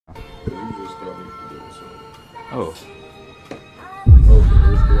family to do so. Oh.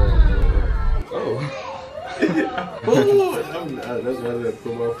 Oh. That's why I had to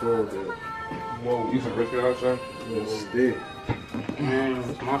put my phone there. Whoa, you some risk it out, son? Stick. Man,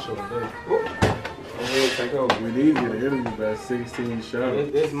 it's my show today. Take over. We need to get an interview by 16 shots.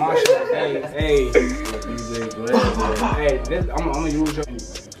 It's my show. Hey. DJ Glad. Hey, I'm gonna use your.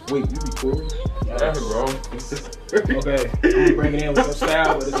 Wait, you be cool? Yeah, bro. Okay, I'm gonna bring it in with your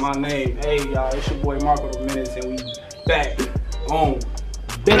style, but it's my name. Hey, y'all, it's your boy Marco the Minutes, and we back on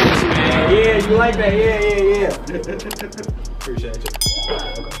business, man. Yeah, you like that? Yeah. Appreciate you.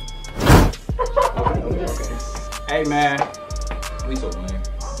 Okay. Hey, man. We so lame.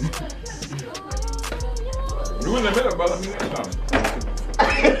 You in the middle, brother. You ain't coming.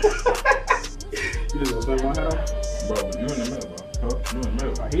 You just gonna spin my head off? Bro, you in the middle, bro. Huh? You in the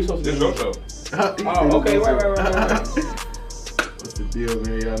middle. He's supposed to This be your show. Oh, okay, right. What's the deal,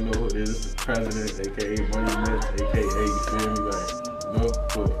 man? Y'all know who it is. This is the president, aka Money Minutes, aka, you feel me? Like, you know,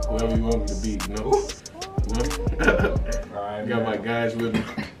 whoever you want me to be, you know? Alright, Got my guys with me.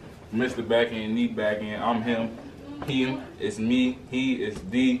 Mr.Backendd, knee Backendd. I'm him. He is me. He is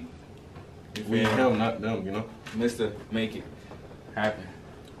D. You We feel me? him, not them, you know? Mr. Make It Happen.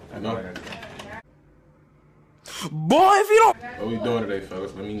 I know. Boy, if you don't. What we doing today,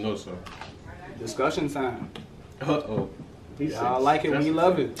 fellas? Let me know something. Discussion time. Uh-oh. Y'all like it, we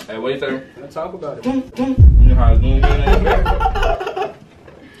love it. Hey, what you say? Let's talk about it. You know how to zoom in and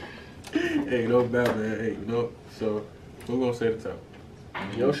Hey, no bad, man. Hey, you know? So, who gonna say the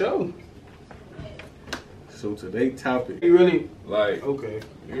topic? Your show. So, today's topic. You really? like, Okay.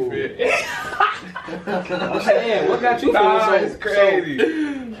 you Cool. feel I'm saying, what got you feeling so? it's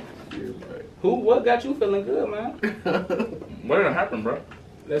crazy. What got you feeling good, man? What did happen, bro?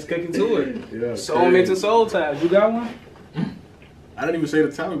 Let's kick into it. Yeah, Soulmates and soul ties. You got one? I didn't even say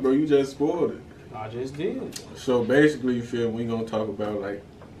the topic, bro. You just spoiled it. I just did. So basically, you feel we gonna talk about like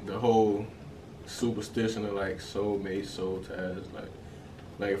the whole superstition of like soulmates, soul ties,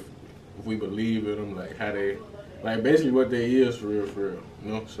 like if we believe in them, like how they, like basically what they is for real, you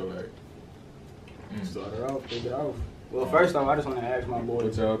know. So like, Start it off, kick it off. Well, first off, I just want to ask my what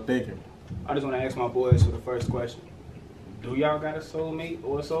boys. y'all thinking? I just want to ask my boys for the first question. Do y'all got a soulmate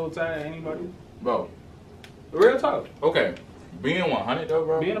or a soul tie? Anybody? Bro, Real talk. okay. Being 100 though,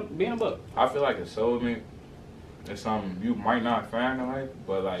 bro. Being a buck. I feel like a soulmate is something you might not find in life,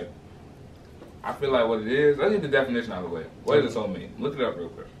 but like, I feel like what it is, let's get the definition out of the way. What is a soulmate? Look it up real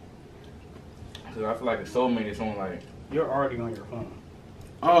quick. Because I feel like a soulmate is someone like, You're already on your phone.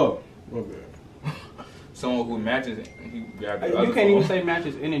 Oh, okay. someone who matches, you You can't even say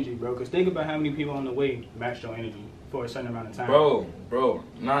matches energy, bro. Because think about how many people on the way match your energy for a certain amount of time. Bro,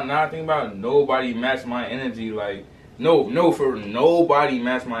 not think about nobody match my energy, like, no, for nobody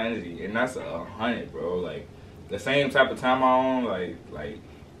match my energy, and that's 100, bro. Like, the same type of time I'm on, like,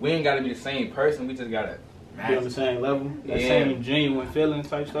 we ain't gotta be the same person, we just gotta match. Be on the same level, that Yeah. same genuine feelings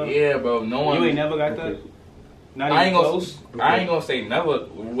type stuff. Yeah, bro, no one. You ain't never got that? Not I even ain't close? I ain't gonna say never.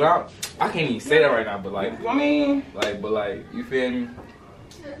 Well, I can't even say that right now, but like, I mean, you feel me?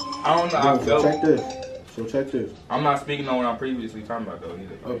 I don't know. I felt. Check this. So check this. I'm not speaking on what I'm previously talking about though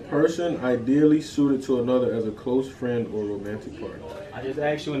either. A person ideally suited to another as a close friend or romantic partner. I just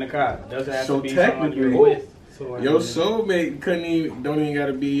asked you in the car. Does it have So to be someone technically, you're with? So Your soulmate don't even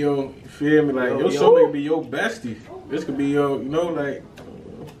gotta be your, you feel me? Like, Yo. your soulmate could be your bestie. This could be your, you know, like.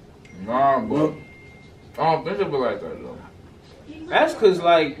 Nah, but I don't think it'll be like that though. That's because,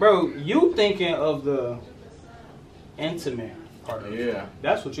 like, bro, you thinking of the intimate part of it. Yeah.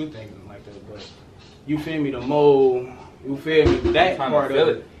 That's what you thinking like that, but you feel me? The mold, you feel me? That I'm part trying to feel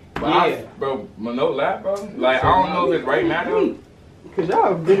of it. it. But Yeah. bro, no lie, bro. Like, I don't know if it's right now though. Cause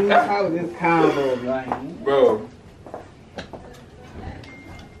y'all been out of this combo, like. Bro.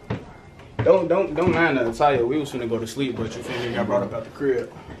 Don't mind the attire. We was finna go to sleep, but you feel me? Got brought up out the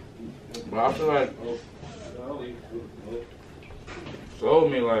crib. But I feel like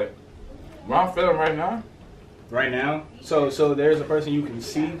soulmate, like, what I'm feeling right now, Right now, so there's a person you can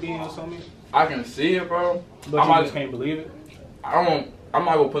see being a soulmate, I can see it, bro. but you just can't believe it. I'm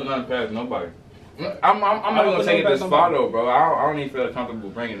not gonna put nothing past nobody. I'm not don't gonna put take it nothing this past far nobody. though, bro. I don't even feel comfortable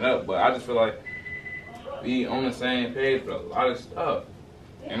bringing it up, but I just feel like we on the same page for a lot of stuff,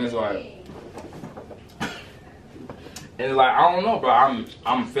 and it's like, I don't know, bro.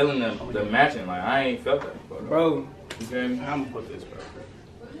 I'm feeling the matching. Like, I ain't felt that before, Bro, you feel me? I'm gonna put this, bro.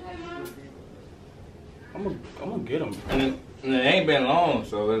 I'm gonna get him. And it ain't been long,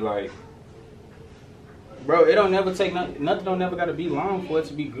 so it's like, Bro, it don't never take nothing don't never gotta be long for it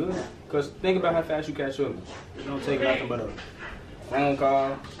to be good. Cause think about how fast you catch up. It don't take nothing but a phone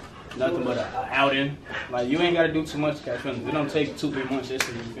call, nothing but a outing. Like, you ain't got to do too much to catch feelings. It don't take 2-3 months just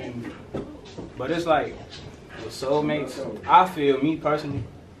to, you feel me? But it's like, with soulmates, I feel, me personally,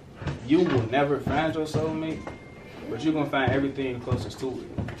 you will never find your soulmate, but you're going to find everything closest to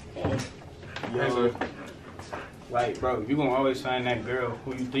it. You know? Like, bro, you're going to always find that girl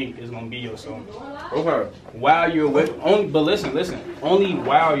who you think is going to be your soulmate. Okay. While you're with, but listen, only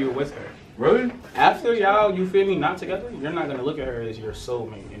while you're with her. Really? After y'all, you feel me, not together, you're not going to look at her as your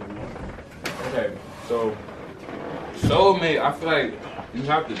soulmate anymore. Okay, so soulmate, I feel like you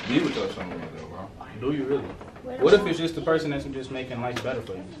have to be with your soulmate though, bro. Do you really? What if it's just the person that's just making life better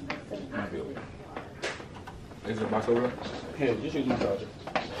for you? Might be okay. Is it box over? Here, just use my charger.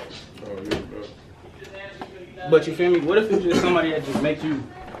 Oh, yeah, bro. But you feel me? What if it's just somebody that just makes you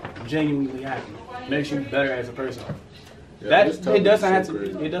genuinely happy, makes you better as a person? Yeah, It doesn't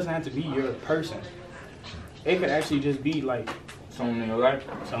have to be your person. It could actually just be like Someone in your life?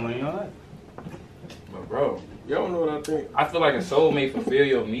 someone in your life. But bro, Y'all know what I think? I feel like a soulmate fulfill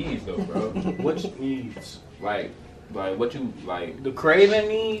your needs though, bro. Which needs? like what you like. The craving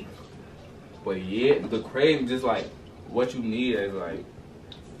need. But yeah, the crave just like what you need as like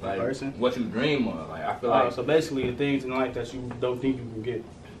Person? what you dream of. Like I feel like So basically, the things in life that you don't think you can get,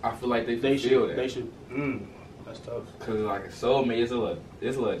 I feel like they they fulfill should. that. They should. That's tough. Cause like a soulmate, it's a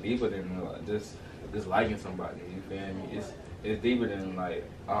little deeper than like, just liking somebody. You feel me? It's deeper than like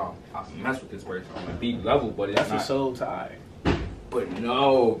I mess with this person on a deep level, but it's That's not. a soul tie. But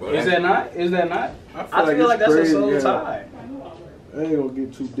no, bro. Is that not? Is that not? I feel like it's that's crazy, a soul yeah. tie. I ain't gonna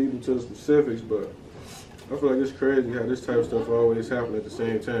get too deep into the specifics, but I feel like it's crazy how this type of stuff always happen at the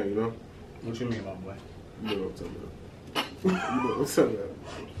same time, you know? What you mean, my boy? You know what I'm talking about. You know what I'm talking about.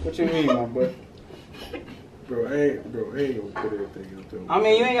 What you mean, my boy? Bro, I ain't gonna put everything out there. I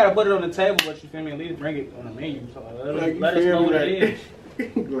mean, you ain't gotta put it on the table, but you feel me? At least bring it on the menu. So let us know what it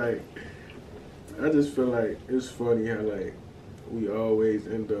is. Like, I just feel like it's funny how like we always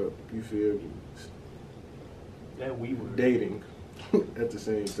end up, you feel me, That we were dating at the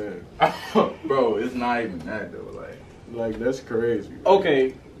same time. Bro, it's not even that though. Like that's crazy.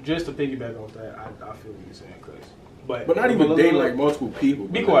 Okay, just to piggyback off that, I feel what you're saying, Chris. But not even dating like multiple people.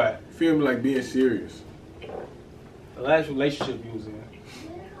 Be but, quiet. Like, feel me, like being serious. The last relationship you was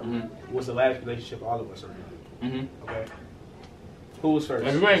in was the last relationship all of us are in. Okay. Who was first?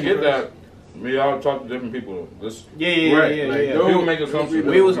 If you ain't get that, we all talk to different people. This Yeah. people make assumptions.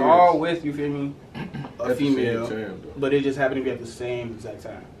 We was all with, you feel me, a At the female, same time, though. but it just happened to be at the same exact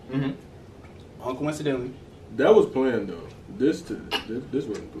time. Uncoincidentally. That was planned though. This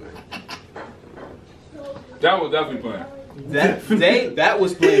wasn't planned. That was definitely planned. That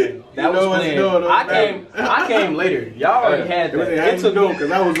was planned. That was planned. No, I came later. Y'all already had that. It took me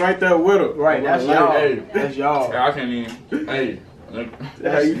because I was right there with her. Right, that's Like, y'all. hey, That's y'all. I can't even. Hey,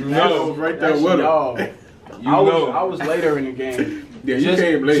 you know, I was right there That's with her. y'all. I was later in the game. Yeah, you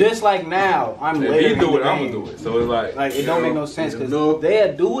came late. Just like now, I'm if later. he do in it, the I'm game. gonna do it. So it's like It don't make no sense because No.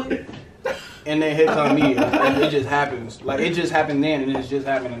 they'll do it, and then here come me, and it just happens. Like it just happened then, and it's just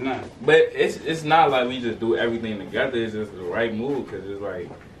happening now. But it's not like we just do everything together. It's just the right move because it's like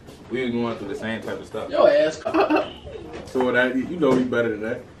we were going through the same type of stuff. Your ass. So that you know me better than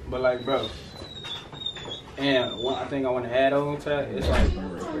that. But like, bro, and one thing I want to add on to that, it's like,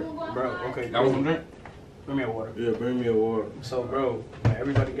 bro, okay, That was some drink. bring me a water. Yeah, bring me a water. So, bro, when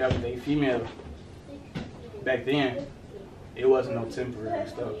everybody got with a female back then, it wasn't no temporary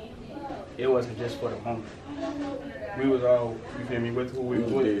stuff. It wasn't just for the moment. We was all, you feel me, with who we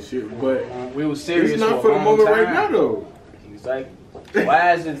was Yeah, with. shit, but We was serious. it's not for for a the long moment time. right now though. Exactly.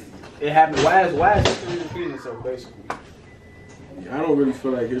 Why is it happening? Why is history repeating itself, basically? I don't really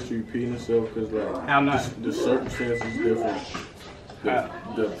feel like history repeating itself because like How not? the circumstances is different.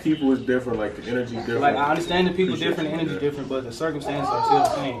 How? The people is different, like the energy different. Like, I understand the people Appreciate different, the you, energy yeah. different, but the circumstances are still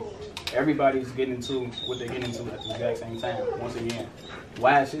the same. Everybody's getting into what they're getting into at the exact same time. Once again,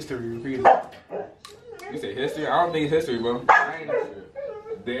 why is history repeated? You say history? I don't think it's history, bro.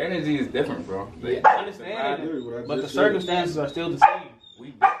 The energy is different, bro. I understand it, but the circumstances are still the same.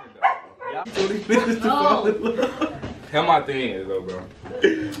 We different, though. Y'all- So these niggas to fall in love. Tell my thing is though, bro.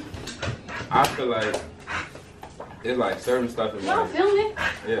 I feel like it's like certain stuff in Y'all life. filming?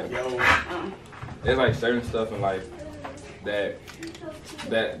 Yeah, Yo, it's like certain stuff in life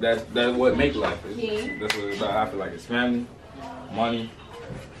that's what make life. That's what it's about. I feel like it's family, money,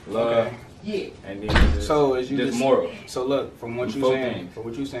 love, okay. and then just, So as you just just moral. So look, from what you Both saying,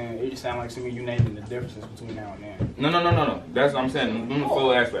 things. it just sounds like to me you naming the differences between now and then. No. That's what I'm saying. Them the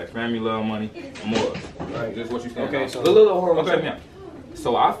full aspects: family, love, money, and moral. Right. Just what you saying. Okay, so- okay, yeah.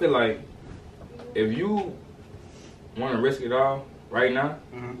 So I feel like if you want to risk it all right now,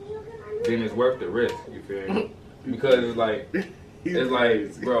 Mm-hmm. then it's worth the risk. You feel me? Because it's like,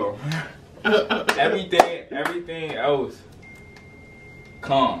 bro, everything else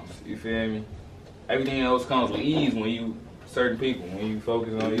comes. You feel me? Everything else comes with ease when you certain people, when you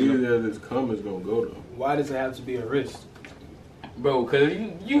focus on you. Either this come is gonna go though. Why does it have to be a risk? Bro, cause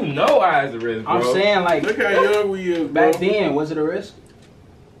you know I has a risk, bro. I'm saying like, look how young we is, bro. Back then, was it a risk?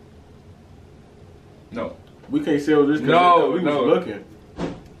 No. We can't say it was just because we was looking.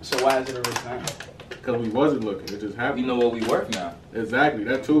 So why is it a risk now? Because we wasn't looking. It just happened. We know what we worth now. Exactly,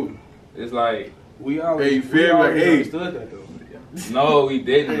 that too. It's like we always, you feel like, understood that though. No, we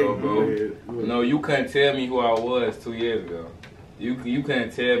didn't though, bro. No, you couldn't tell me who I was 2 years ago. You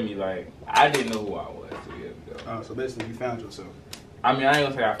couldn't tell me, like, I didn't know who I was 2 years ago. Oh, so basically you found yourself. I mean, I ain't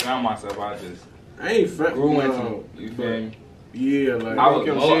gonna say I found myself. I just grew into, you feel me? Yeah, like I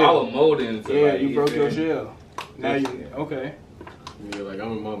was molded into. Yeah, like, you broke your shell. Now you okay? Yeah, like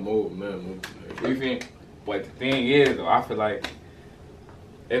I'm in my mold now. You feel? But the thing is, though, I feel like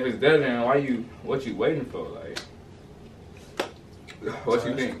if it's done, then what you waiting for? Like, what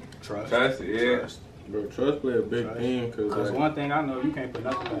you think? Trust it, yeah. Trust. Bro, trust play a big thing because like, one thing I know, you can't put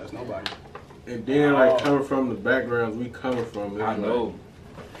nothing past nobody. And then like coming from the backgrounds we coming from, it's I know.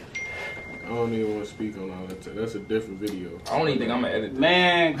 I don't even want to speak on all that. That's a different video. I don't even think I'm gonna edit this.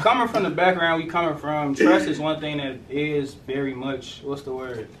 Man, coming from the background we coming from, trust is one thing that is very much, what's the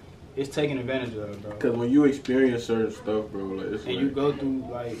word? It's taken advantage of, bro. Because when you experience certain stuff, bro, like it's and like, you go through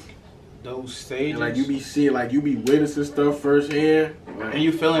like those stages, and like you be seeing, like you be witnessing stuff firsthand, like, and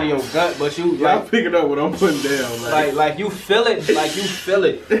you feeling in your gut, but you yeah, like I'm picking up what I'm putting down, like you feel it, like you feel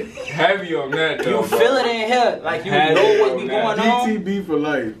it. Heavy on that, though, you feel it in here, like you know what's be going on. GTB for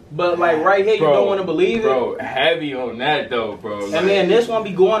life. But like right here, you don't want to believe it. Bro, heavy on that though, bro. Like, and then this one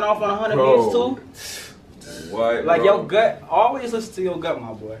be going off on 100 beats too. What? Like bro? your gut, always listen to your gut,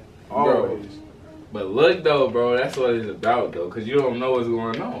 my boy. Always. Bro. But look though, bro, that's what it's about though, cause you don't know what's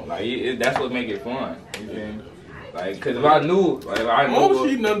going on. Like that's what make it fun. You feel me? Like, cause if I knew, like I know. I don't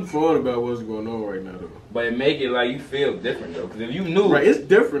see nothing fun about what's going on right now though. But it make it like you feel different though, cause if you knew, right, it's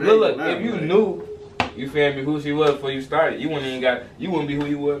different. Look, if you knew, you feel me, who she was before you started, you wouldn't be who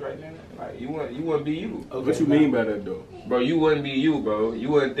you was right now. Like you wouldn't be you. Okay, what you mean by that though? Bro, you wouldn't be you, bro. You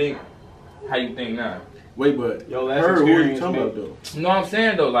wouldn't think how you think now. Wait, but yo, that's her, who are you talking about though? No, I'm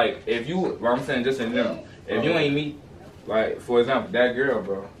saying though, like if you, well, I'm saying just in general. If you ain't me, like for example, that girl,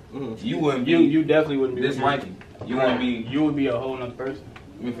 bro, you wouldn't be. You definitely wouldn't be this Mikey. You wouldn't be. You would be a whole nother person.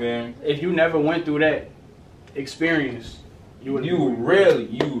 You feel me? If you never went through that experience, you would. You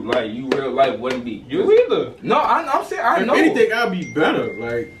real life wouldn't be. You either. No, I'm saying I know. If anything, I'd be better.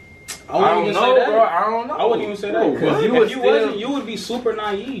 Like I don't know, bro. I don't know. I wouldn't even say that. Because you would be super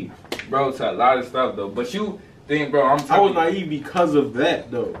naive, bro, to a lot of stuff though. But you think, bro, I was naive because of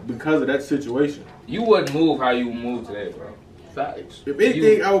that though, because of that situation. You wouldn't move how you move today, bro. Facts. If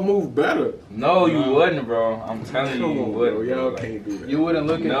anything, I would move better. No, you wouldn't, bro. I'm telling you, you wouldn't. Y'all can't do that. You wouldn't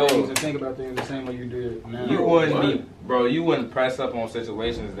look at things and think about things the same way you did now. You wouldn't be, bro. You wouldn't press up on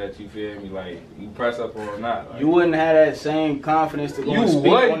situations that you feel me like you press up on or not. Like, you wouldn't have that same confidence to go and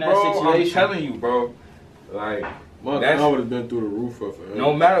speak on that situation. I'm telling you, bro. Like I would have been through the roof of it.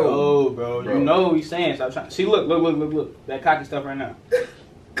 No matter. Oh, bro. You know what he's saying. Stop trying. See, look. That cocky stuff right now.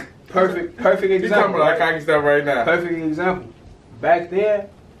 Perfect example. You talking about that cocky stuff right now? Perfect example. Back there,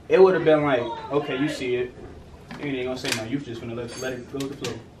 it would have been like, okay, you see it. You ain't gonna say nothing. You just gonna let it go with the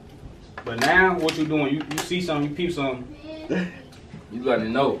flow. But now, what you doing? You see something, you peep something. You letting it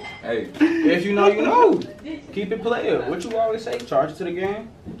know. Hey. If you know, you know. Keep it player. What you always say? Charge it to the game.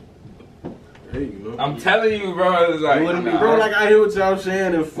 Hey, you know. I'm telling you, bro. It's like, bro, like I hear what y'all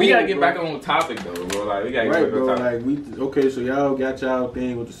saying. We gotta get back on the topic though, bro. Like we gotta get back on the topic. Like okay, so y'all got y'all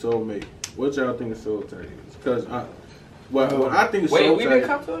thing with the soulmate. What y'all think of Soulties? Because what I think is Wait, we didn't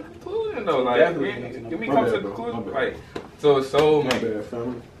come to a conclusion though. Like, did we come to a conclusion? Like, so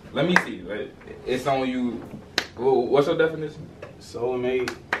soulmate. Let me see. Like, it's on you. What's your definition?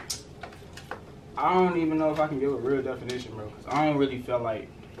 Soulmate. I don't even know if I can give a real definition, bro. Cause I don't really feel like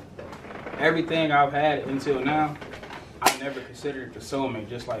everything I've had until now, I never considered the soulmate.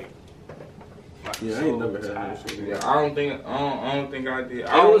 Just like yeah, I ain't never had that shit. Yeah, I don't think I did.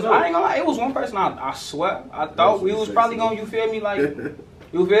 I ain't gonna lie, it was one person I swear I thought we was probably gonna, you feel me, like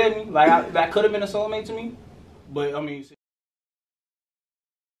you feel me, like that could have been a soulmate to me, but I mean.